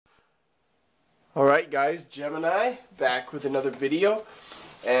Alright guys, Gemini back with another video,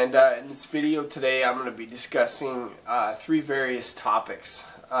 and in this video today I'm going to be discussing three various topics.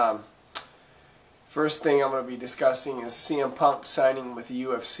 First thing I'm going to be discussing is CM Punk signing with the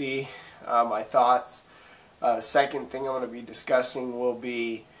UFC, my thoughts. Second thing I'm going to be discussing will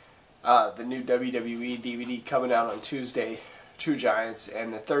be the new WWE DVD coming out on Tuesday, True Giants,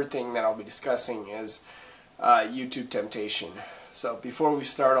 and the third thing that I'll be discussing is YouTube Temptation. So before we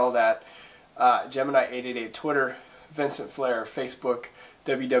start all that, Gemini 888 Twitter, Vincent Flair Facebook,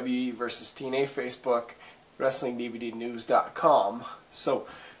 WWE versus TNA Facebook, WrestlingDVDnews.com. So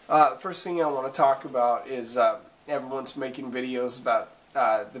first thing I want to talk about is everyone's making videos about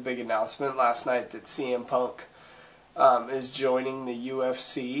the big announcement last night that CM Punk is joining the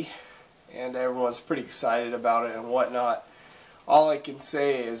UFC, and everyone's pretty excited about it and whatnot. All I can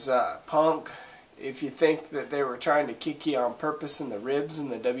say is Punk, if you think that they were trying to kick you on purpose in the ribs in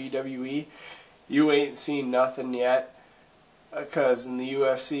the WWE, you ain't seen nothing yet, because in the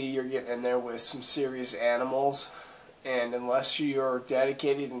UFC you're getting in there with some serious animals, and unless you're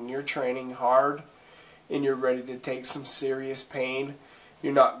dedicated and you're training hard and you're ready to take some serious pain,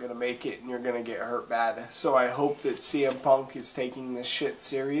 you're not going to make it and you're going to get hurt bad. So I hope that CM Punk is taking this shit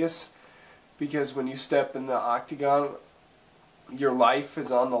serious, because when you step in the octagon, your life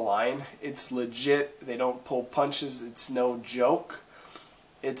is on the line. It's legit. They don't pull punches. It's no joke.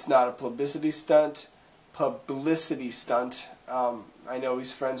 It's not a publicity stunt. I know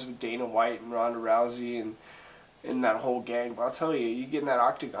he's friends with Dana White and Ronda Rousey and that whole gang, but I'll tell you, you get in that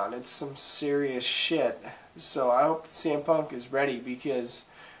octagon, it's some serious shit. So I hope that CM Punk is ready, because,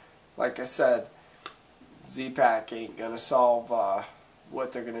 like I said, Z-Pack ain't gonna solve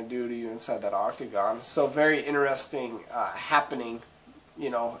what they're going to do to you inside that octagon. So very interesting happening, you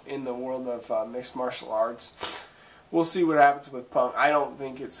know, in the world of mixed martial arts. We'll see what happens with Punk. I don't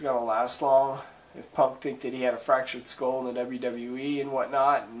think it's going to last long. If Punk think that he had a fractured skull in the WWE and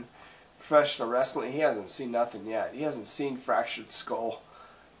whatnot, and professional wrestling, he hasn't seen nothing yet. He hasn't seen fractured skull.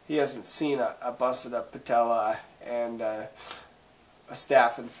 He hasn't seen a busted up patella and a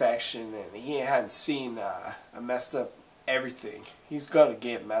staph infection, and he hadn't seen a messed up everything. He's gonna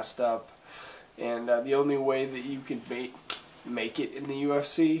get messed up, and the only way that you can make it in the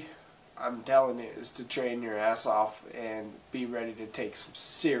UFC, I'm telling you, is to train your ass off and be ready to take some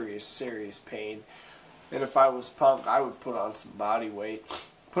serious pain. And if I was Punk, I would put on some body weight,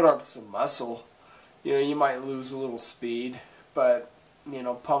 put on some muscle. You know, you might lose a little speed, but you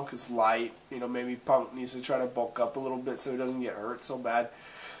know, Punk is light. You know, maybe Punk needs to try to bulk up a little bit so he doesn't get hurt so bad.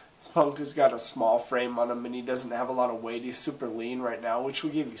 Punk has got a small frame on him, and he doesn't have a lot of weight. He's super lean right now, which will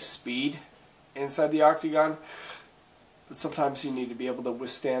give you speed inside the octagon. But sometimes you need to be able to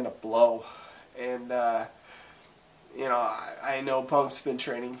withstand a blow. And, you know, I know Punk's been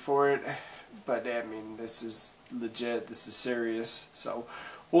training for it, but, I mean, this is legit. This is serious. So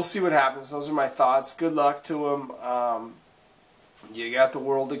we'll see what happens. Those are my thoughts. Good luck to him. You got the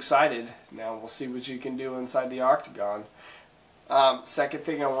world excited. Now we'll see what you can do inside the octagon. Second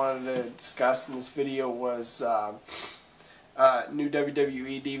thing I wanted to discuss in this video was new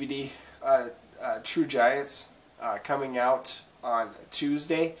WWE DVD, True Giants, coming out on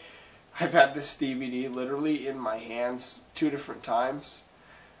Tuesday. I've had this DVD literally in my hands 2 different times.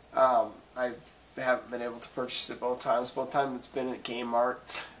 I haven't been able to purchase it both times. Both times it's been at Kmart.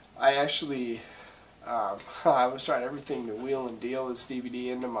 I actually, I was trying everything to wheel and deal this DVD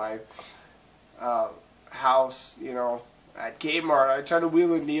into my house, you know. At Kmart, I tried to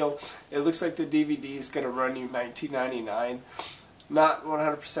wheel and deal. It looks like the DVD is going to run you $19.99. Not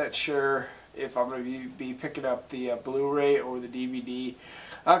 100% sure if I'm going to be picking up the Blu-ray or the DVD.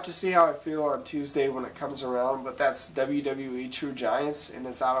 I'll have to see how I feel on Tuesday when it comes around, but that's WWE True Giants, and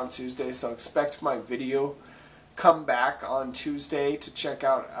it's out on Tuesday, so expect my video come back on Tuesday to check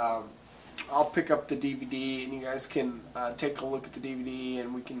out. I'll pick up the DVD, and you guys can take a look at the DVD,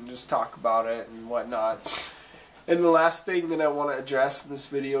 and we can just talk about it and whatnot. And the last thing that I want to address in this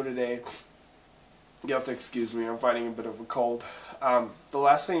video today, you have to excuse me, I'm fighting a bit of a cold. The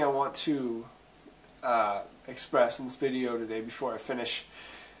last thing I want to express in this video today before I finish,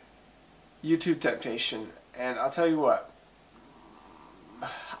 YouTube Temptation. And I'll tell you what,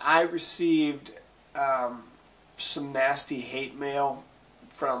 I received some nasty hate mail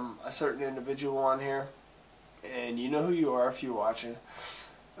from a certain individual on here, and you know who you are if you're watching.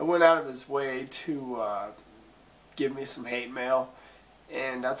 I went out of his way to give me some hate mail,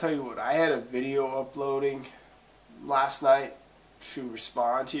 and I'll tell you what, I had a video uploading last night to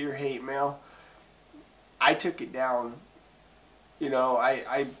respond to your hate mail. I took it down. You know,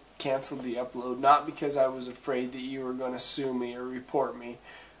 I canceled the upload, not because I was afraid that you were going to sue me or report me,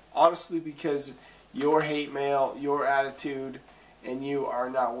 honestly, because your hate mail, your attitude, and you are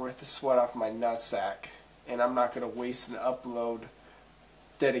not worth the sweat off my nutsack. And I'm not going to waste an upload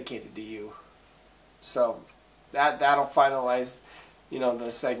dedicated to you. So that'll finalize,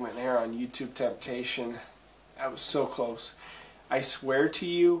 the segment here on YouTube Temptation. I was so close. I swear to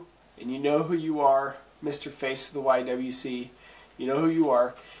you, and you know who you are, Mr. Face of the YWC. You know who you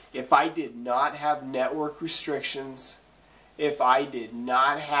are. If I did not have network restrictions, if I did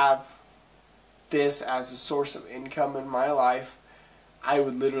not have this as a source of income in my life,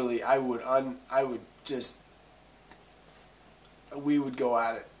 we would go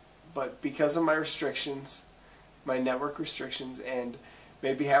at it. But because of my restrictions, my network restrictions, and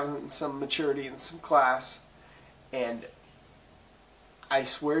maybe having some maturity and some class, and I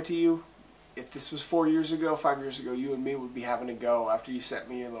swear to you, if this was 4 years ago, 5 years ago, you and me would be having a go after you sent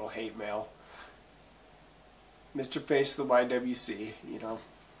me your little hate mail. Mr. Face of the YWC,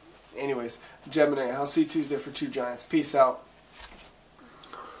 Anyways, Gemini, I'll see you Tuesday for 2 Giants. Peace out.